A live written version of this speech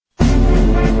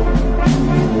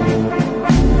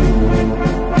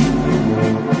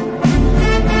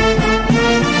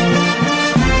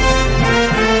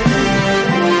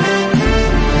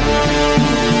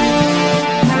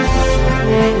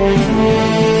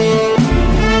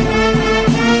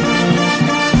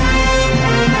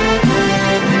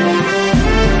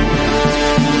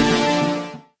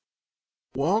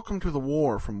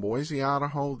from Boise,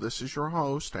 Idaho. This is your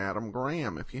host, Adam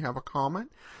Graham. If you have a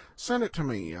comment, send it to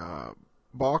me,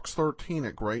 box13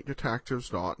 at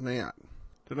greatdetectives.net.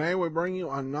 Today we bring you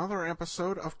another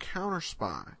episode of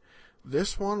Counterspy.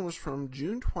 This one was from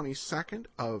June 22nd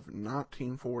of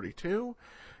 1942,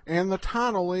 and the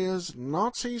title is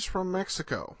Nazis from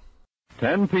Mexico.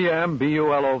 10 p.m.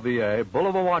 BULOVA,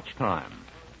 Bulova watch time.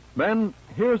 Men,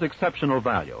 here's exceptional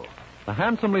value. A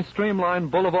handsomely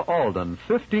streamlined Bulova Alden,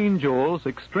 15 joules,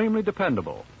 extremely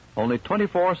dependable. Only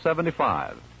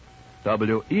 $24.75.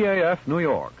 WEAF, New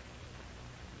York.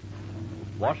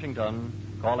 Washington,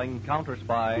 calling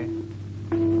Counterspy.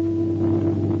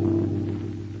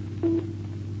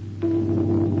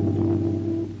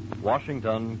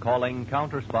 Washington, calling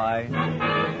Counterspy.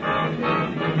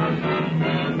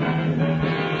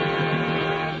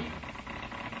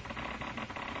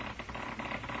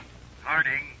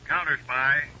 Harding,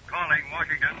 Counterspy, calling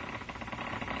Washington.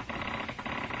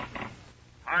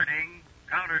 Harding,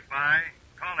 Counterspy,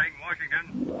 calling Washington.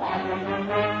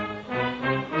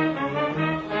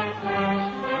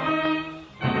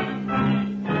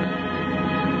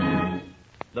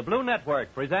 The Blue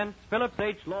Network presents Phillips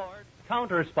H. Lord,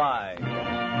 Counterspy.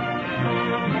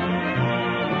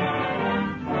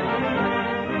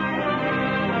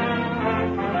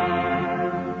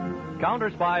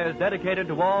 Counterspy is dedicated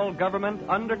to all government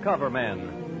undercover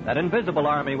men, that invisible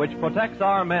army which protects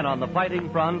our men on the fighting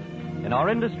front, in our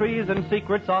industries and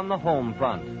secrets on the home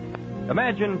front.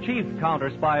 Imagine chief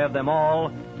counterspy of them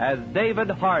all as David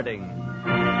Harding.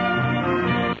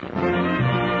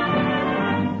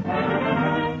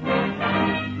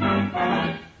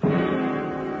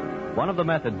 One of the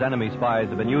methods enemy spies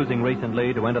have been using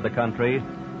recently to enter the country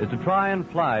is to try and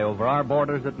fly over our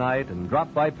borders at night and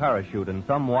drop by parachute in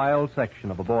some wild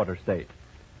section of a border state.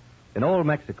 In old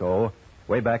Mexico,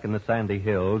 way back in the sandy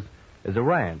hills, is a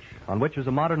ranch on which is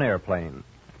a modern airplane.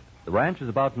 The ranch is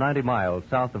about 90 miles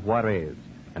south of Juarez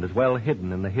and is well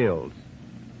hidden in the hills.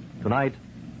 Tonight,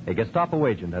 a Gestapo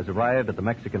agent has arrived at the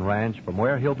Mexican ranch from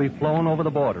where he'll be flown over the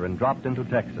border and dropped into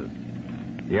Texas.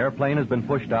 The airplane has been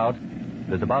pushed out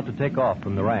and is about to take off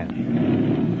from the ranch.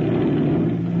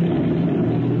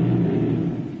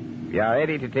 We are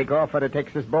ready to take off for the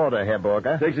Texas border, Herr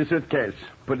Borger. Take the suitcase.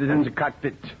 Put it in the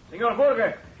cockpit. Senor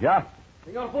Borger! Yeah?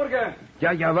 Senor Borger!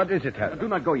 Yeah, what is it, Herr? Do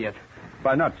not go yet.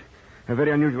 Why not? A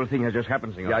very unusual thing has just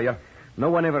happened, senor. Yeah. No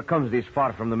one ever comes this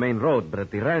far from the main road, but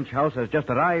at the ranch house has just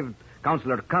arrived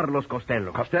Councilor Carlos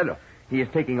Costello. Costello? He is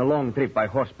taking a long trip by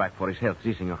horseback for his health,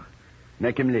 si, senor.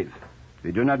 Make him leave.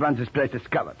 We do not want this place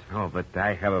discovered. Oh, but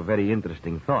I have a very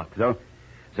interesting thought. So?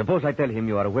 Suppose I tell him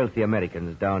you are wealthy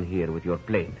Americans down here with your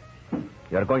plane.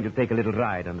 You are going to take a little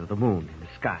ride under the moon in the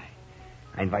sky.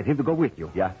 I invite him to go with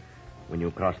you. Yeah? When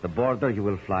you cross the border, you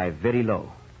will fly very low.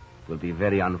 It will be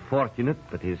very unfortunate,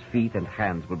 but his feet and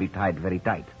hands will be tied very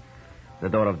tight. The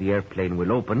door of the airplane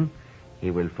will open.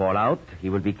 He will fall out. He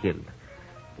will be killed.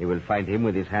 You will find him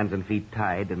with his hands and feet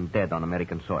tied and dead on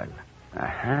American soil.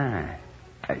 Aha.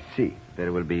 I see.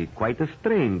 There will be quite a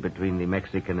strain between the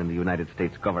Mexican and the United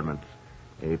States governments.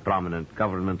 A prominent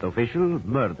government official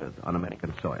murdered on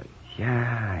American soil.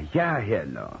 Yeah,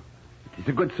 hello. It is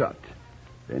a good thought.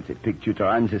 When they picked you to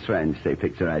run this ranch, they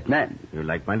picked the right man. You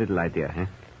like my little idea, huh?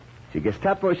 The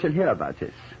Gestapo shall hear about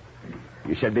this.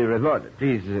 You shall be rewarded.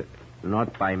 Please,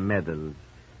 not by medals.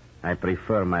 I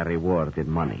prefer my reward in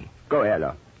money. Go,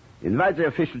 hello. Invite the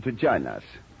official to join us.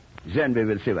 Then we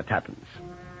will see what happens.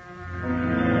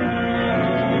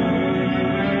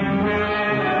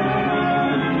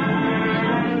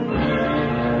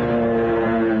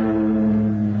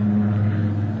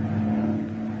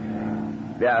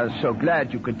 We are so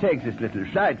glad you could take this little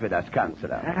flight with us,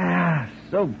 Counselor. Ah,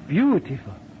 so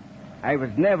beautiful. I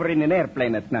was never in an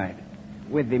airplane at night.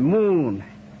 With the moon.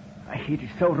 It is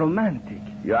so romantic.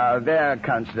 You are aware,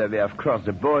 Counselor, we have crossed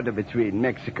the border between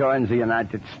Mexico and the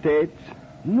United States?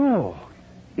 No.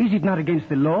 Is it not against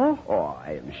the law? Oh,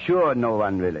 I am sure no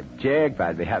one will object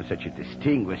while we have such a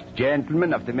distinguished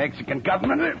gentleman of the Mexican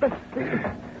government.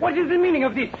 What is the meaning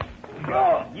of this?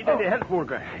 Oh, you need help,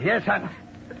 Burger. Yes, Hans.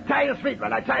 Tie his feet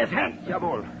while I tie his hands.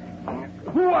 Jawohl.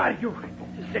 Who are you?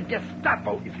 The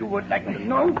Gestapo, if you would like to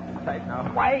know. Right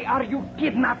now. Why are you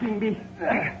kidnapping me?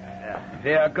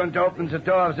 They are going to open the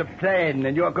door of the plane,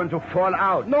 and you are going to fall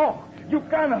out. No, you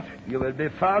cannot. You will be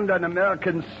found on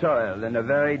American soil, and a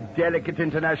very delicate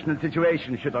international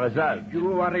situation should result.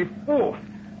 You are a fool.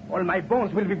 All my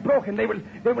bones will be broken. They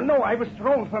will know I was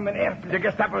thrown from an airplane. The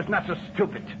Gestapo is not so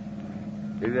stupid.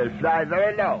 We will fly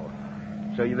very low,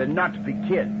 so you will not be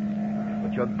killed.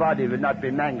 But your body will not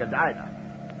be mangled either.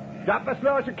 Drop as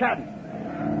low as you can.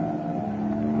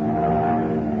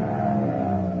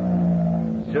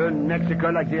 Soon Mexico,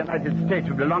 like the United States,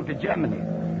 will belong to Germany.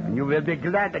 And you will be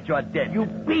glad that you are dead. You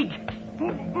pig!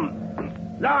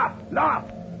 Laugh! Laugh!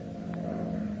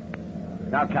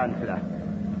 Now, Counselor,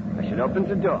 I shall open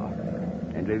the door,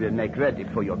 and we will make ready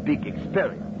for your big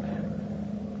experiment.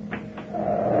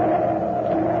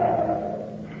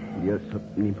 Dios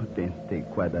omnipotente,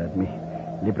 guardad me.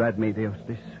 Libradme, Dios,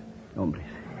 des hombres.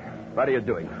 What are you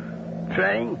doing?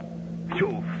 Praying?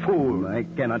 You fool. I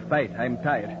cannot fight. I'm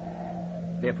tired.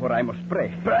 Therefore, I must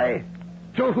pray. Pray?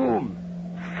 To whom?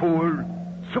 Fool.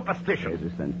 Superstition.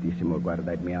 Jesus Santísimo,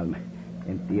 guardad mi alma.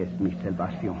 En ti es mi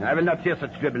salvación. I will not hear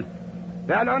such dribble.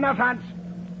 There are no enough hands.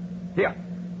 Here,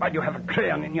 while you have a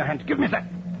crayon in your hand, give me that.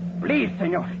 Please,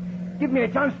 senor. Give me a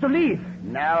chance to leave.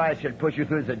 Now I shall push you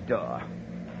through the door.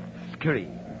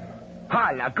 Scream.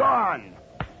 Holla, go on.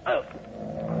 Oh.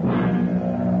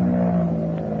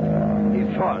 He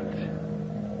falls.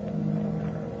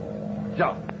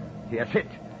 So, here's it.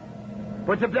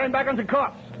 Put the plane back on the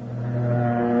course.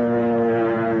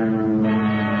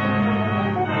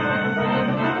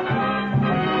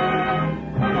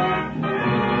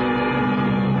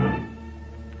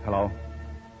 Hello?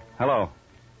 Hello.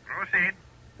 Proceed.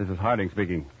 This is Harding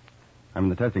speaking. I'm in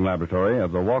the testing laboratory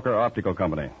of the Walker Optical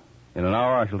Company. In an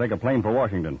hour, I shall take a plane for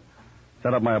Washington.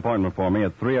 Set up my appointment for me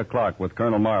at 3 o'clock with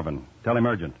Colonel Marvin. Tell him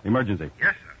urgent. Emergency.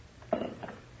 Yes, sir.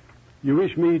 You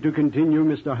wish me to continue,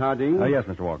 Mr. Harding? Yes,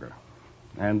 Mr. Walker.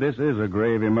 And this is a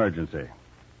grave emergency.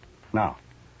 Now,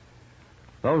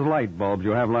 those light bulbs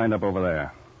you have lined up over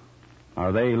there,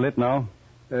 are they lit now?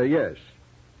 Yes.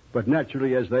 But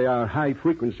naturally, as they are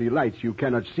high-frequency lights, you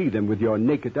cannot see them with your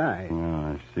naked eye.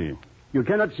 Oh, I see. You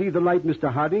cannot see the light,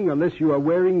 Mr. Harding, unless you are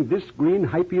wearing this green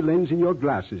hypie lens in your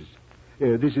glasses.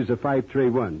 This is a 5-tray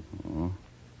one. Oh.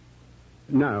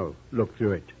 Now, look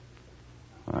through it.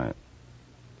 All right.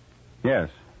 Yes.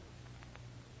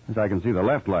 Yes, I can see the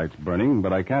left light's burning,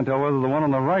 but I can't tell whether the one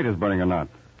on the right is burning or not.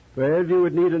 Well, you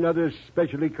would need another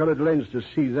specially colored lens to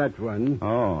see that one.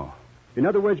 Oh. In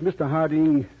other words, Mr.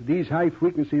 Harding, these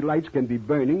high-frequency lights can be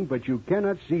burning, but you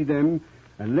cannot see them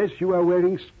unless you are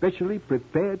wearing specially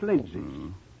prepared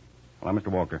lenses. Well, Mr.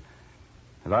 Walker,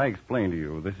 as I explained to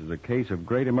you, this is a case of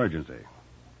great emergency.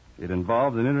 It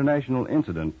involves an international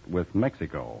incident with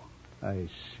Mexico. I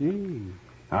see.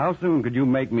 How soon could you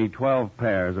make me 12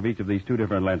 pairs of each of these two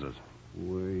different lenses?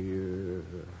 Why,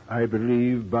 I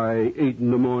believe by 8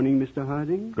 in the morning, Mr.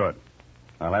 Harding. Good.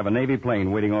 I'll have a Navy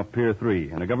plane waiting off Pier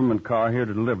 3 and a government car here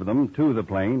to deliver them to the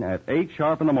plane at 8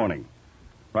 sharp in the morning.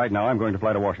 Right now, I'm going to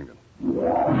fly to Washington.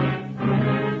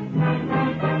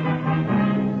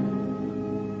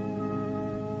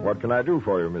 What can I do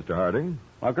for you, Mr. Harding?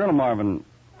 Well, Colonel Marvin,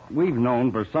 we've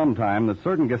known for some time that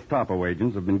certain Gestapo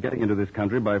agents have been getting into this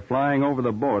country by flying over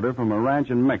the border from a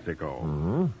ranch in Mexico.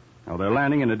 Mm-hmm. Now, they're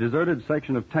landing in a deserted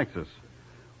section of Texas,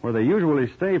 where they usually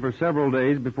stay for several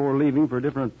days before leaving for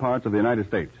different parts of the United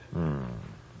States.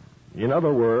 In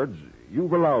other words,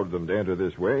 you've allowed them to enter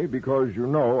this way because you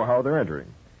know how they're entering.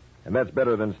 And that's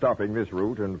better than stopping this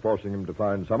route and forcing them to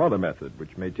find some other method,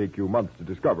 which may take you months to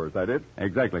discover. Is that it?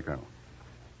 Exactly, Colonel.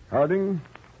 Harding,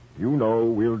 you know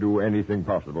we'll do anything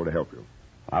possible to help you.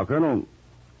 Now, Colonel,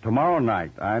 tomorrow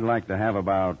night I'd like to have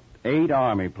about 8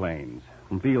 Army planes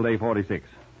from Field A-46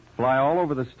 fly all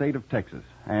over the state of Texas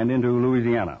and into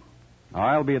Louisiana. Now,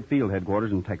 I'll be at field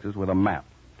headquarters in Texas with a map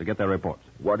to get their reports.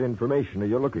 What information are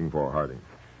you looking for, Harding?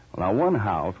 Well, now, one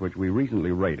house which we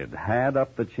recently raided had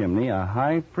up the chimney a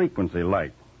high-frequency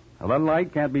light. Now, that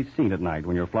light can't be seen at night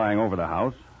when you're flying over the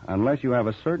house unless you have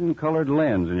a certain colored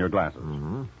lens in your glasses.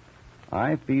 Mm-hmm.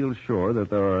 I feel sure that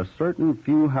there are a certain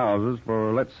few houses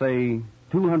for, let's say,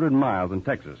 200 miles in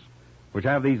Texas which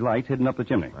have these lights hidden up the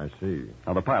chimney. I see.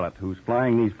 Now, the pilot who's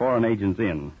flying these foreign agents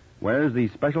in wears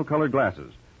these special colored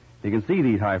glasses. He can see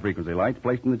these high-frequency lights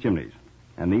placed in the chimneys,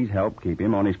 and these help keep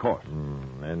him on his course.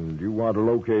 And you want to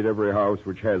locate every house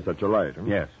which has such a light, huh?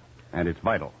 Yes, and it's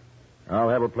vital. I'll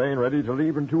have a plane ready to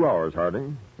leave in 2 hours,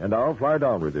 Harding, and I'll fly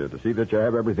down with you to see that you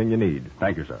have everything you need.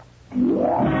 Thank you, sir.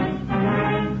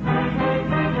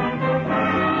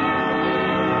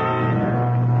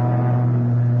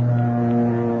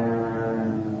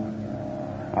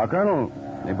 Now, Colonel,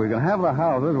 if we can have the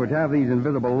houses which have these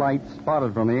invisible lights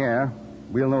spotted from the air,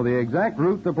 we'll know the exact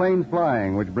route the plane's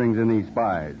flying, which brings in these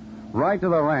spies, right to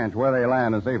the ranch where they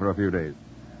land and stay for a few days.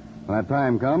 When that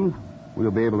time comes,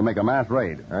 we'll be able to make a mass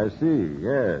raid. I see.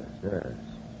 Yes.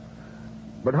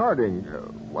 But, Harding,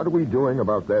 what are we doing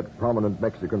about that prominent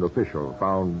Mexican official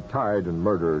found tied and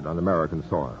murdered on American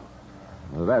soil?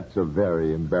 Now, that's a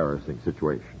very embarrassing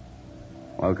situation.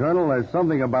 Well, Colonel, there's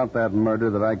something about that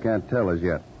murder that I can't tell as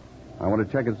yet. I want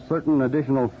to check certain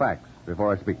additional facts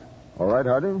before I speak. All right,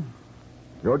 Harding.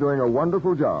 You're doing a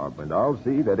wonderful job, and I'll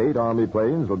see that 8 Army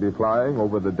planes will be flying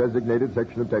over the designated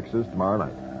section of Texas tomorrow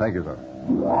night. Thank you, sir.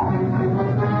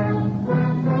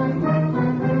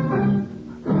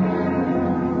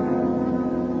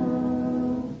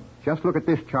 Just look at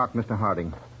this chart, Mr.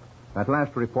 Harding. That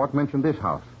last report mentioned this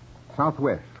house.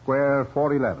 Southwest, square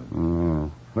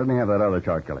 411. Let me have that other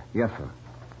chart, Kelly. Yes, sir.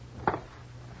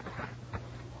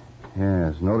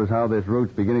 Yes, notice how this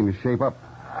route's beginning to shape up.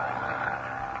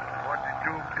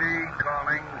 42P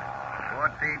calling.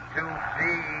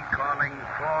 42C calling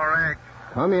 4X.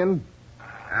 Come in.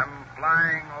 I'm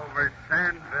flying over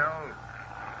Sandville.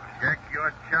 Check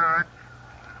your chart.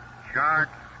 Chart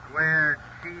square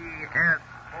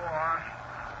TS4.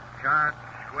 Chart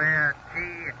square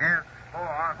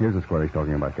TS4. Here's the square he's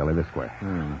talking about, Kelly, this square.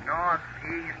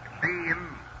 Northeast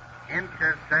beam.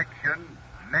 Intersection.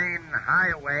 Main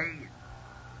highway.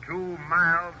 2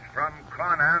 miles from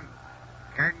corner.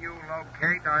 Can you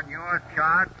locate on your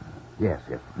chart? Yes.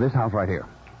 This house right here.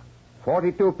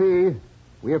 42P.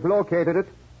 We have located it.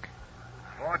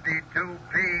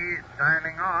 42P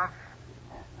signing off.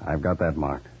 I've got that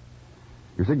marked.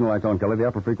 Your signal light's on, Kelly, the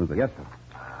upper frequency. Yes, sir.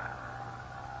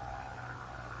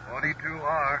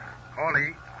 42R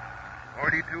calling.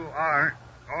 42R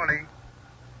calling.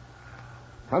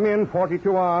 Come in,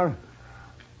 42R.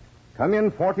 Come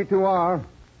in, 42R.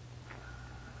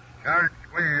 Chart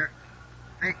square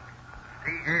 6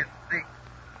 TS6.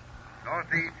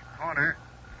 Northeast corner.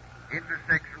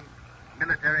 Intersection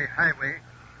military highway.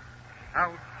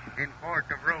 House in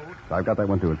Fork of Road. I've got that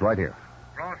one, too. It's right here.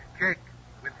 Cross check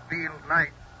with field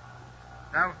lights.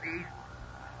 Southeast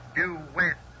due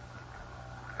west.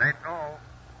 That's all.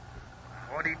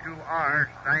 42R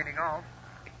signing off.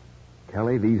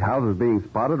 Kelly, these houses being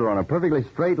spotted are on a perfectly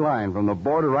straight line from the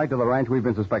border right to the ranch we've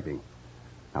been suspecting.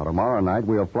 Now, tomorrow night,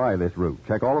 we'll fly this route,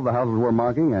 check all of the houses we're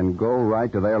marking, and go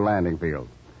right to their landing field.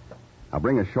 I'll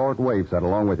bring a short wave set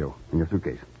along with you in your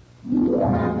suitcase.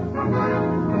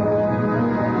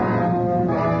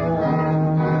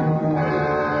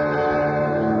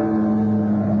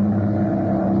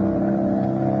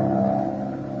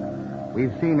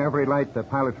 We've seen every light the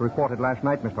pilots reported last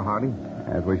night, Mr. Harding.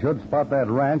 As we should spot that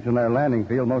ranch and their landing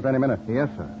field most any minute. Yes,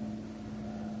 sir.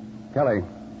 Kelly,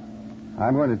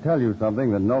 I'm going to tell you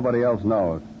something that nobody else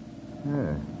knows.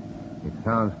 Yeah. It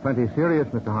sounds plenty serious,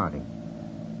 Mr. Harding.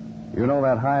 You know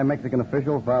that high Mexican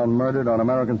official found murdered on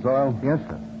American soil? Yes,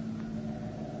 sir.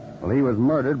 Well, he was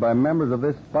murdered by members of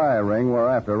this spy ring we're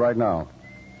after right now.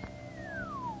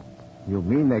 You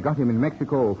mean they got him in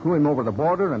Mexico, flew him over the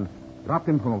border, and dropped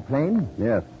him from a plane?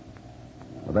 Yes.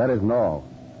 But that isn't all.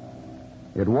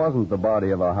 It wasn't the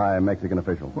body of a high Mexican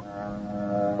official.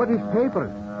 But his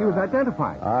papers. He was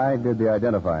identified. I did the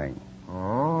identifying.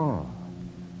 Oh.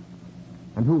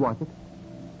 And who was it?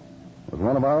 It was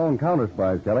one of our own counter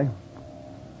spies, Kelly.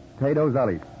 Tado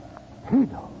Zales.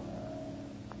 Tado?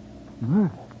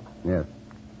 Murder? Yes.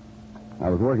 I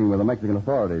was working with the Mexican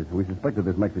authorities. We suspected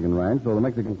this Mexican ranch, so the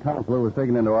Mexican counselor was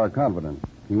taken into our confidence.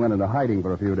 He went into hiding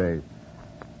for a few days.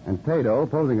 And Tado,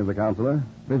 posing as a counselor,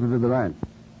 visited the ranch.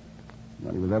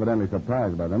 But he was evidently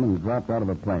surprised by them and dropped out of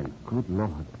a plane. Good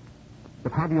Lord.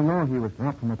 But how do you know he was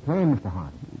dropped from a plane, Mr.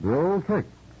 Harding? The old trick.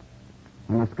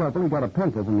 In the scuffle, he got a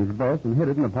pencil from his vest and hid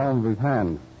it in the palm of his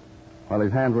hand. While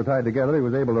his hands were tied together, he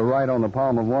was able to write on the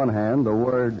palm of one hand the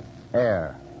word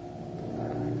air.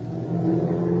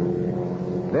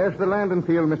 There's the landing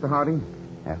field, Mr. Harding.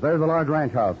 Yes, there's the large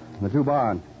ranch house and the 2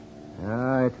 barns.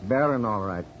 Ah, it's barren, all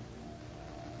right.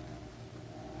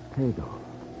 Tado.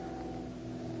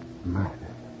 Murdered.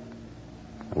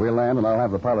 We'll land, and I'll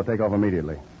have the pilot take off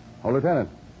immediately. Oh, Lieutenant,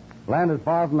 land as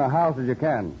far from the house as you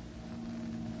can.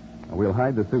 We'll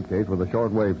hide the suitcase with a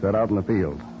short wave set out in the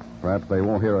field. Perhaps they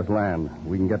won't hear us land.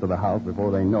 We can get to the house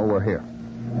before they know we're here.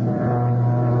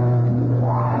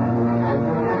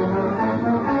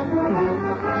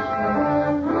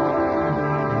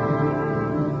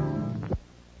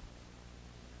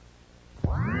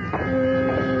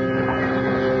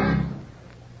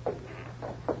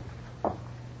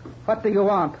 What do you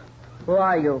want? Who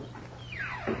are you?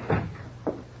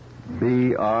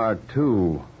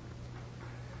 BR2.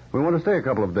 We want to stay a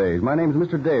couple of days. My name's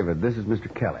Mr. David. This is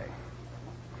Mr. Kelly.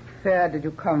 Where did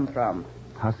you come from?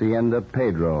 Hacienda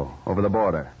Pedro, over the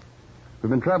border. We've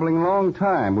been traveling a long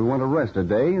time. We want to rest a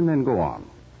day and then go on.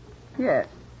 Yes.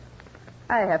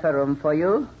 I have a room for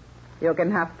you. You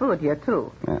can have food here,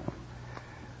 too. Yeah.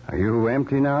 Are you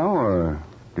empty now, or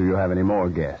do you have any more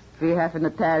guests? We have an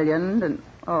Italian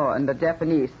and a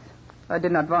Japanese. I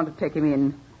did not want to take him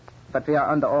in, but we are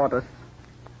under orders.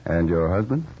 And your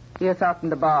husband? He is out in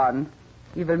the barn.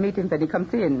 You will meet him when he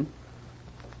comes in.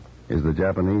 Is the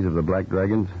Japanese of the Black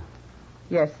Dragons?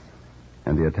 Yes.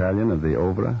 And the Italian of the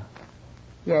Ovra?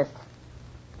 Yes.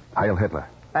 Heil Hitler.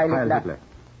 Heil Hitler.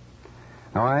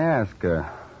 Now, I ask,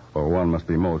 for one must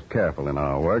be most careful in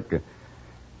our work, do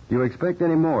you expect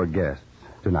any more guests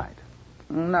tonight?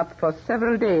 Not for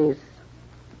several days.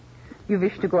 You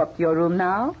wish to go up to your room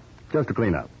now? Just to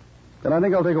clean up. Then I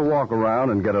think I'll take a walk around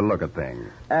and get a look at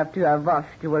things. After you have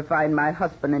washed, you will find my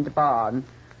husband in the barn.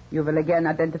 You will again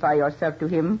identify yourself to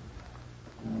him.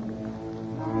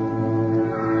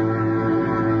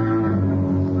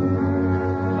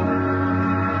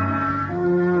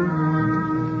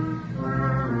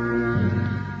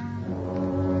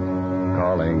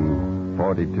 Calling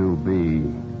 42B.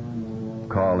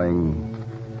 Calling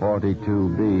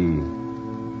 42B.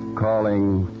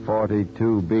 Calling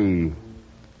 42B.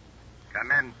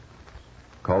 Come in.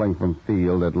 Calling from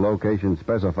field at location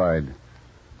specified.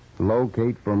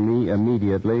 Locate for me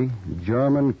immediately.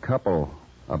 German couple,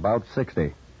 about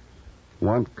 60.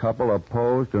 Want couple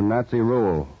opposed to Nazi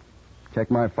rule. Check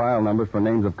my file numbers for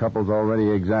names of couples already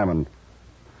examined.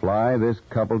 Fly this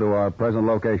couple to our present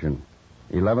location.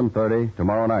 11:30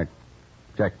 tomorrow night.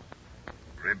 Check.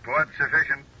 Report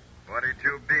sufficient.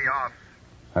 42B off.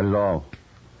 That is all.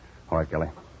 All right, Kelly.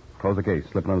 Close the case.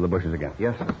 Slip it under the bushes again.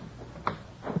 Yes, sir.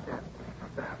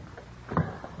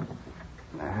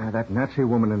 That Nazi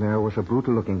woman in there was a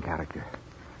brutal-looking character.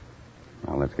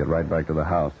 Now, let's get right back to the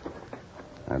house.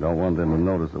 I don't want them to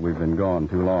notice that we've been gone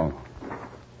too long.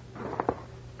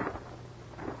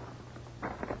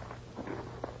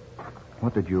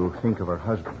 What did you think of her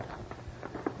husband?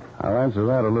 I'll answer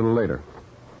that a little later.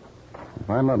 If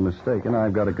I'm not mistaken,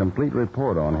 I've got a complete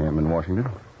report on him in Washington.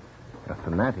 A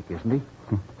fanatic, isn't he?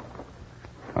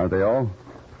 Aren't they all?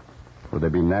 Would they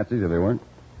be Nazis if they weren't?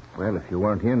 Well, if you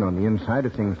weren't in on the inside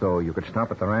of things, though, you could stop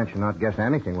at the ranch and not guess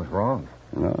anything was wrong.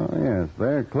 Oh, yes,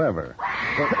 they're clever.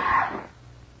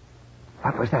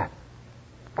 What was that?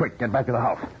 Quick, get back to the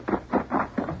house.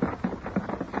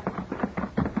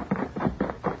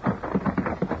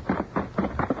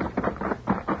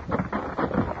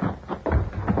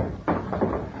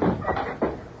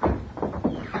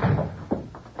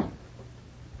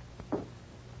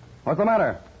 What's the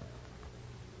matter?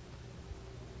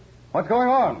 What's going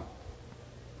on?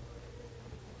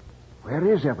 Where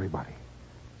is everybody?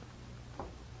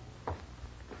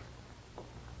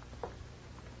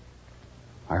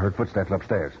 I heard footsteps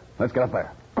upstairs. Let's get up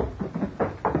there.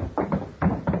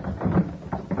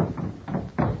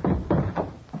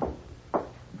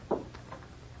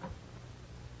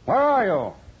 Where are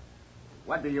you?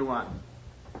 What do you want?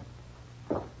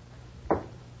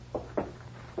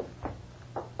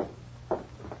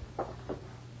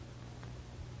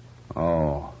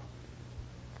 Oh.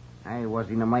 I was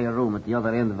in my room at the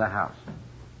other end of the house.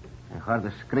 I heard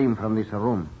a scream from this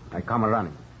room. I come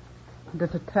running.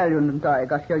 This Italian and I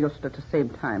got here just at the same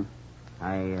time.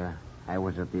 I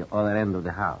was at the other end of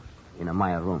the house, in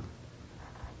my room.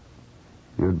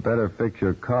 You'd better fix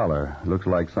your collar. Looks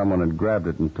like someone had grabbed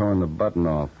it and torn the button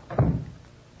off.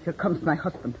 Here comes my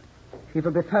husband. He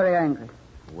will be very angry.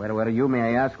 Where were you, may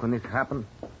I ask, when this happened?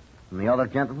 And the other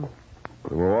gentleman?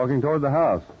 We were walking toward the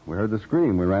house. We heard the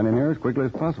scream. We ran in here as quickly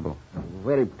as possible.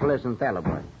 Very pleasant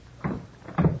alibi.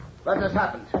 What has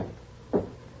happened?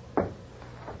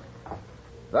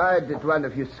 Why did one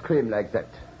of you scream like that?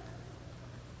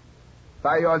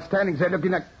 Why are you all standing there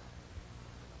looking at...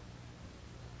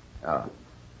 Oh,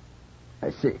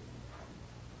 I see.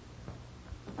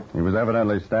 He was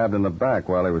evidently stabbed in the back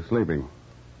while he was sleeping.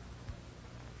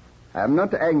 I'm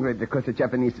not angry because the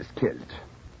Japanese is killed.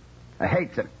 I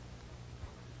hate them.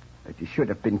 But he should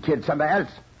have been killed somewhere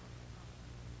else.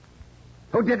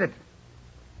 Who did it?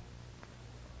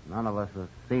 None of us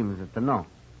seems to know.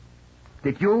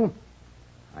 Did you?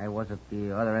 I was at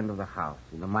the other end of the house,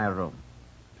 in my room.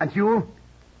 And you?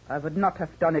 I would not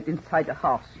have done it inside the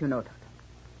house, you know that.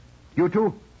 You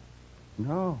too?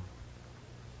 No.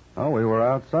 Oh, we were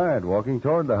outside, walking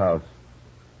toward the house.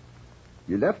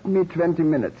 You left me 20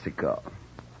 minutes ago.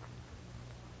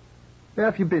 Where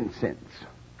have you been since?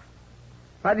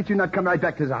 Why did you not come right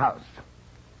back to the house?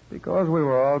 Because we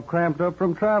were all cramped up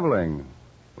from traveling.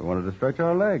 We wanted to stretch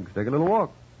our legs, take a little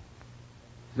walk.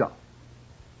 So.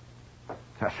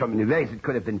 There are so many ways it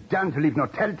could have been done to leave no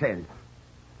telltale.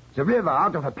 The river,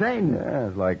 out of a plane.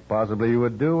 Yes, like possibly you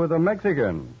would do with a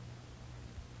Mexican.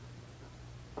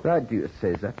 Why do you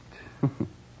say that?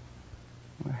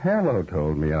 Hello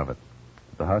told me of it.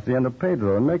 The Hacienda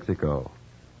Pedro in Mexico.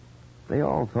 They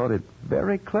all thought it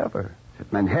very clever.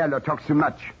 That man Hello talks too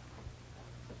much.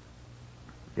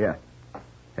 Here.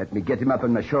 Let me get him up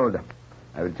on my shoulder.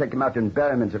 I will take him out and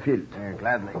bury him in the field.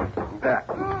 Gladly.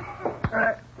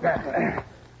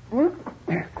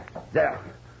 There.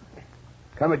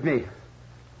 Come with me.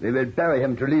 We will bury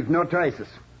him to leave no traces.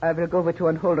 I will go over to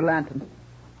and hold a lantern.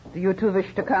 Do you two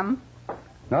wish to come?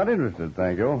 Not interested,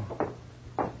 thank you.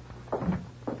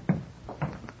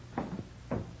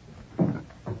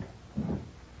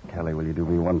 Kelly, will you do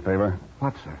me one favor?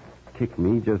 What, sir? Kick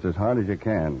me just as hard as you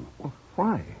can.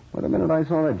 Why? Well, the minute I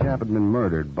saw that Jap had been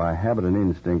murdered, by habit and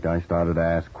instinct, I started to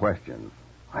ask questions.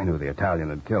 I knew the Italian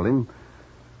had killed him.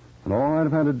 And all I'd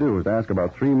have had to do was to ask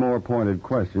about 3 more pointed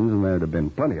questions, and there'd have been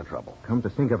plenty of trouble. Come to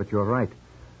think of it, you're right.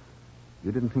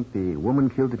 You didn't think the woman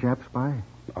killed the Jap spy?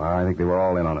 I think they were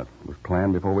all in on it. It was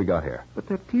planned before we got here. But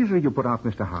that teaser you put out,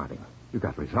 Mr. Harding, you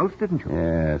got results, didn't you?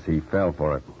 Yes, he fell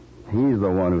for it. He's the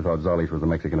one who thought Zollis was the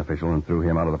Mexican official and threw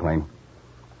him out of the plane.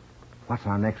 What's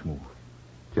our next move?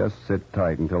 Just sit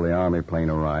tight until the Army plane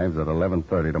arrives at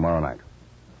 11:30 tomorrow night.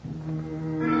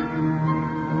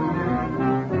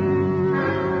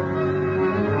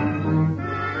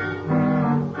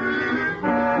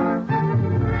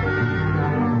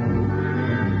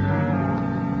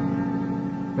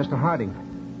 Mr. Harding,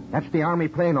 that's the Army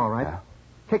plane, all right. Yeah.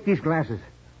 Take these glasses.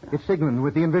 It's signaling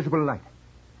with the invisible light.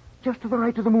 Just to the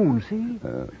right of the moon, see?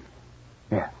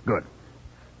 Yeah, good.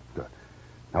 Good.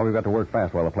 Now we've got to work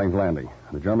fast while the plane's landing.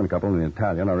 The German couple and the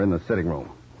Italian are in the sitting room.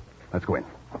 Let's go in.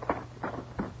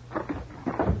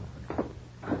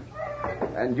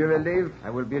 And you will leave? I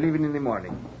will be leaving in the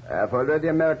morning. I have already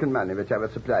American money, which I will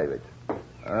supply with.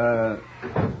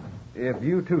 If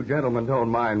you two gentlemen don't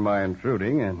mind my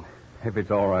intruding, and if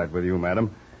it's all right with you, madam,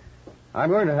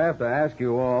 I'm going to have to ask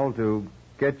you all to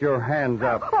get your hands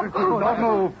up. Don't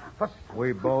move.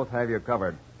 We both have you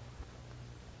covered.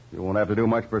 You won't have to do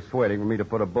much persuading for me to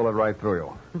put a bullet right through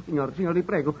you. Signor, li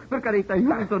prego. Per carità,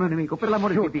 aiuto un nemico. Per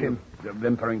l'amore di Dio. You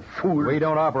whimpering fool. We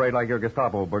don't operate like your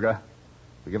Gestapo, Burger.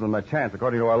 We give them a chance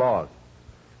according to our laws.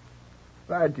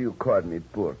 Why do you call me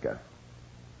Burger?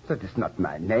 That is not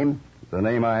my name. It's the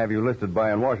name I have you listed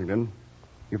by in Washington.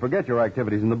 You forget your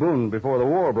activities in the Boone before the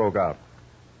war broke out.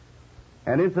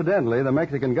 And incidentally, the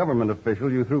Mexican government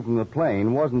official you threw from the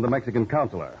plane wasn't the Mexican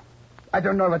consular. I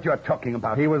don't know what you're talking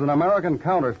about. He was an American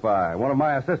counter-spy, one of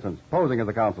my assistants, posing as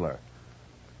a consular.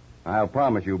 I'll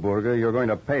promise you, Burger, you're going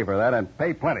to pay for that, and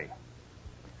pay plenty.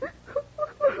 They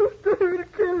will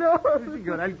kill us.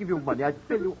 Signor, I'll give you money. I'll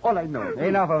tell you all I know.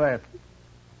 Enough of this.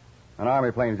 An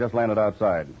Army plane's just landed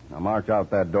outside. Now march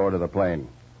out that door to the plane.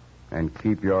 And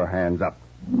keep your hands up.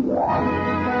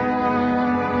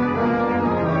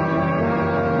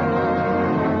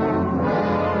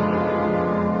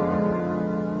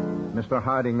 Mr.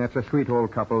 Harding, that's a sweet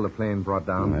old couple the plane brought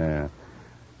down. Yeah.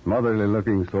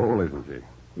 Motherly-looking soul, isn't she?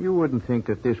 You wouldn't think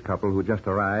that this couple who just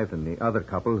arrived and the other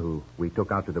couple who we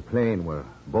took out to the plane were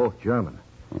both German.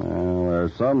 Well, there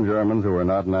are some Germans who are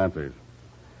not Nazis.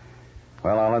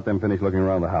 Well, I'll let them finish looking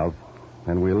around the house,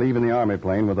 and we'll leave in the Army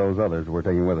plane with those others we're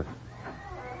taking with us.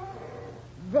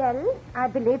 Well, I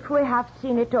believe we have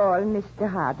seen it all, Mr.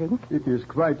 Harding. It is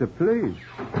quite a place.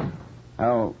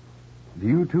 Now, do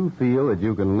you two feel that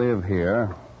you can live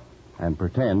here and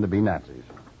pretend to be Nazis?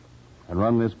 And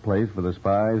run this place for the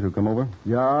spies who come over?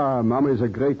 Yeah, Mama is a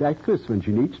great actress when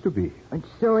she needs to be. And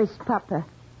so is Papa.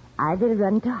 I will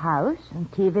run the house, and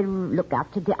he will look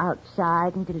after the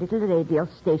outside and the little radio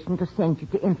station to send you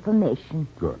the information.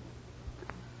 Good.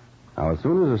 Now, as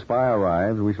soon as the spy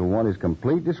arrives, we shall want his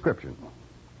complete description.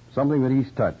 Something that he's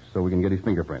touched so we can get his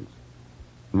fingerprints.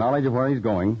 Knowledge of where he's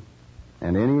going,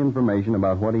 and any information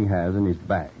about what he has in his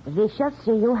bag. We shall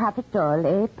see you have it all,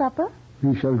 eh, Papa?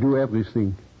 We shall do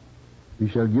everything. We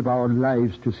shall give our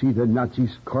lives to see the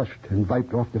Nazis crushed and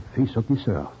wiped off the face of this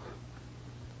earth.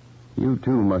 You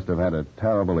two must have had a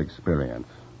terrible experience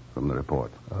from the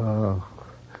report. Oh.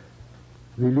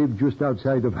 We lived just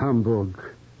outside of Hamburg.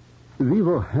 We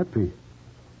were happy.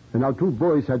 And our 2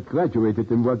 boys had graduated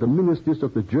and were the ministers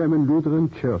of the German Lutheran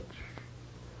Church.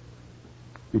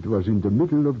 It was in the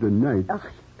middle of the night. Oh,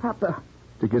 Papa.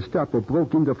 The Gestapo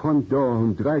broke in the front door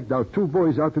and dragged our 2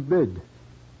 boys out of bed.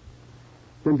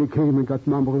 Then they came and got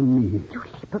Mama and me. You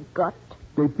forgot.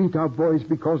 They beat our boys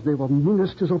because they were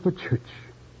ministers of the church.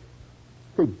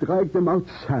 They dragged them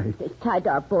outside. They tied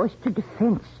our boys to the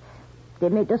fence. They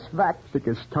made us watch. The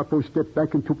Gestapo stepped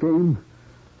back and took aim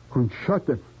and shot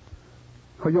them.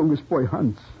 Our youngest boy,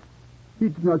 Hans, he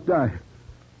did not die.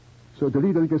 So the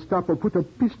leader of the Gestapo put a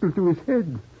pistol to his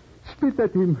head, spit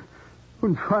at him,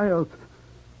 and fired.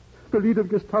 The leader of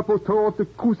the Gestapo tore off the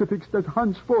crucifix that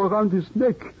Hans wore around his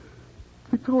neck.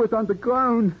 He threw it on the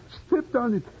ground, stepped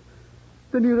on it.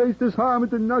 Then he raised his arm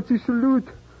at the Nazi salute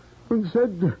and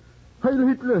said, Heil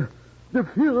Hitler, The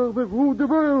Führer will rule the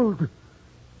world.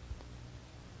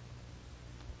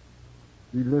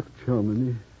 We left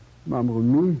Germany, Mama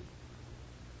and me.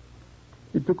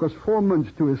 It took us 4 months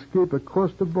to escape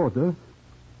across the border,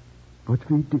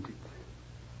 but we did it.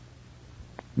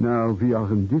 Now we are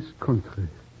in this country.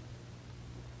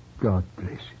 God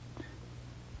bless it.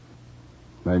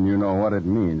 Then you know what it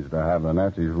means to have the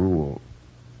Nazis rule.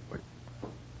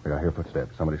 Wait, I hear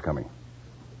footsteps. Somebody's coming.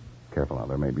 Careful now,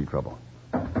 there may be trouble.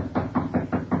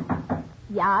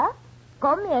 Yeah?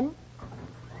 Come in.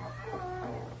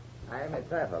 I am a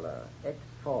traveler,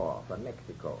 X4 from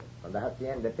Mexico, from the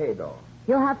Hacienda Pedro.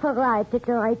 You have arrived at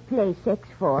the right place,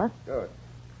 X4. Good.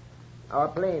 Our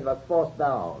plane was forced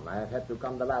down. I have had to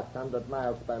come the last 100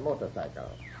 miles by motorcycle.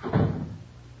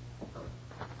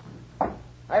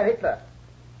 Heil Hitler!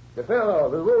 The Führer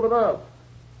will rule the world.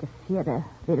 The Führer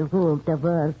will rule the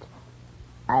world.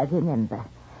 I remember.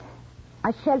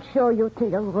 I shall show you to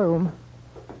your room.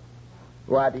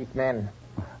 Who are these men?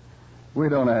 We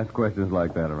don't ask questions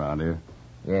like that around here.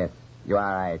 Yes, you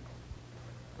are right.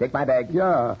 Take my bag.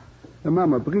 Yeah.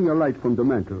 Mama, bring a light from the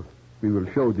mantel. We will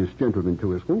show this gentleman to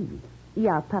his room.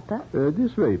 Yeah, Papa.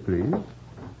 This way, please.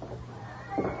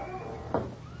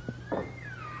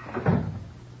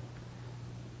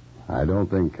 I don't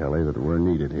think, Kelly, that we're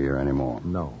needed here anymore.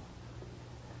 No.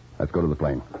 Let's go to the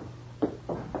plane.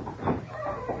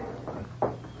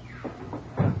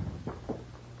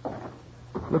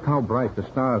 Look how bright the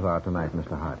stars are tonight,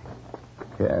 Mr. Hardy.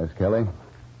 Yes, Kelly.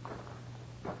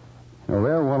 Now,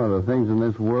 they're one of the things in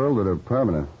this world that are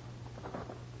permanent.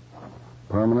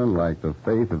 Permanent like the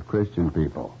faith of Christian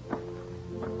people.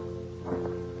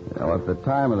 You know, at the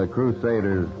time of the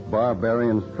Crusaders,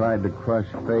 barbarians tried to crush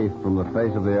faith from the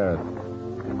face of the earth.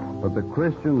 But the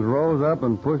Christians rose up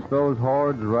and pushed those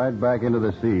hordes right back into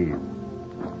the sea.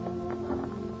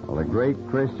 Well, the great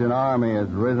Christian army has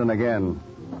risen again,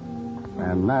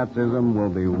 and Nazism will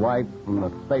be wiped from the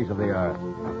face of the earth.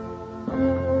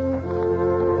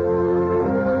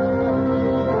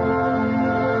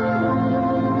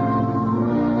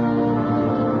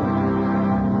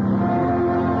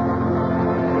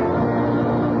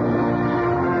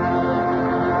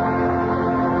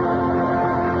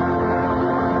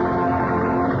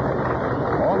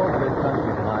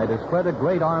 Spread a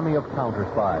great army of counter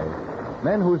spies,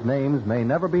 men whose names may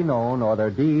never be known or their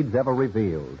deeds ever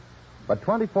revealed. But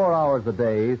 24 hours a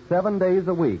day, 7 days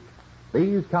a week,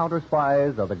 these counter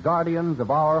spies are the guardians of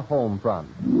our home front.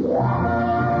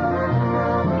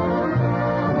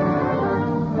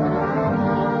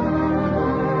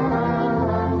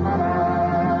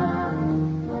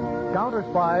 Counter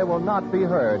Spy will not be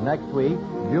heard next week,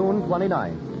 June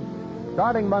 29th.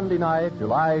 Starting Monday night,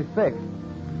 July 6th,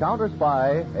 Counter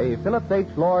Spy, a Phillips H.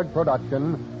 Lord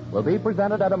production, will be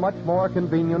presented at a much more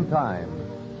convenient time.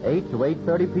 8 to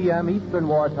 8:30 p.m. Eastern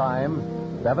Wartime,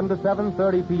 7 to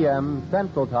 7:30 p.m.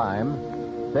 Central Time,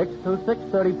 6 to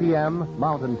 6:30 p.m.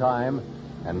 Mountain Time,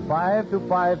 and 5 to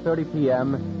 5:30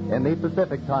 p.m. in the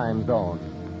Pacific Time Zone.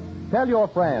 Tell your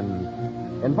friends.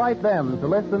 Invite them to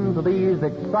listen to these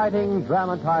exciting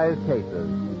dramatized cases.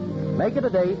 Make it a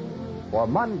date for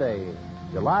Monday,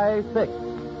 July 6th.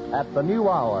 At the new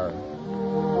hour.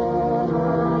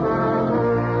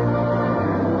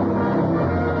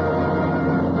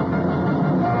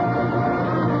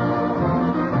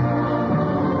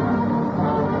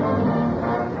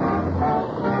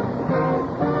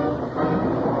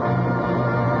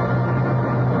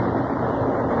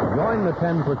 Join the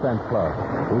 10% Club,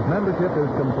 whose membership is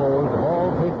composed of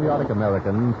all patriotic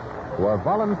Americans who are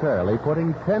voluntarily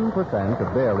putting 10%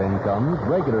 of their incomes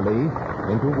regularly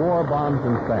into war bonds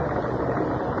and stamps.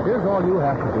 Here's all you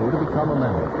have to do to become a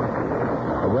member.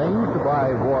 Arrange to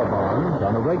buy war bonds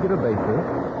on a regular basis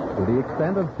to the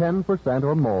extent of 10%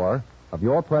 or more of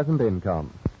your present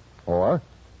income. Or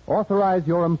authorize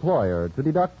your employer to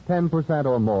deduct 10%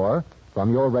 or more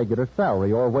from your regular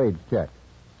salary or wage check.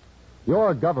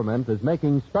 Your government is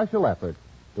making special efforts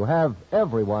to have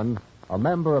everyone a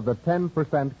member of the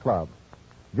 10% Club.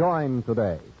 Join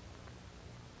today.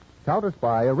 Counter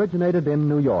Spy originated in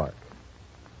New York.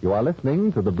 You are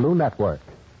listening to the Blue Network.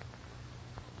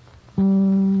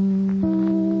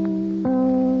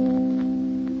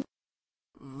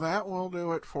 That will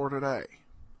do it for today.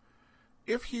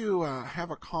 If you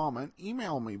have a comment,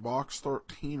 email me,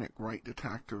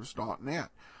 box13@greatdetectives.net.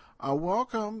 I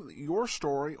welcome your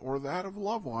story or that of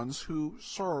loved ones who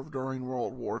served during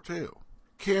World War II.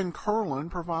 Ken Curlin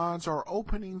provides our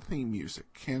opening theme music,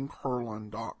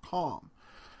 kencurlin.com.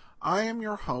 I am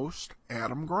your host,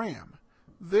 Adam Graham.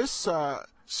 This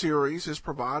series is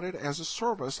provided as a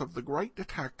service of the Great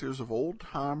Detectives of Old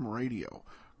Time Radio.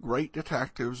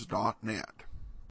 greatdetectives.net.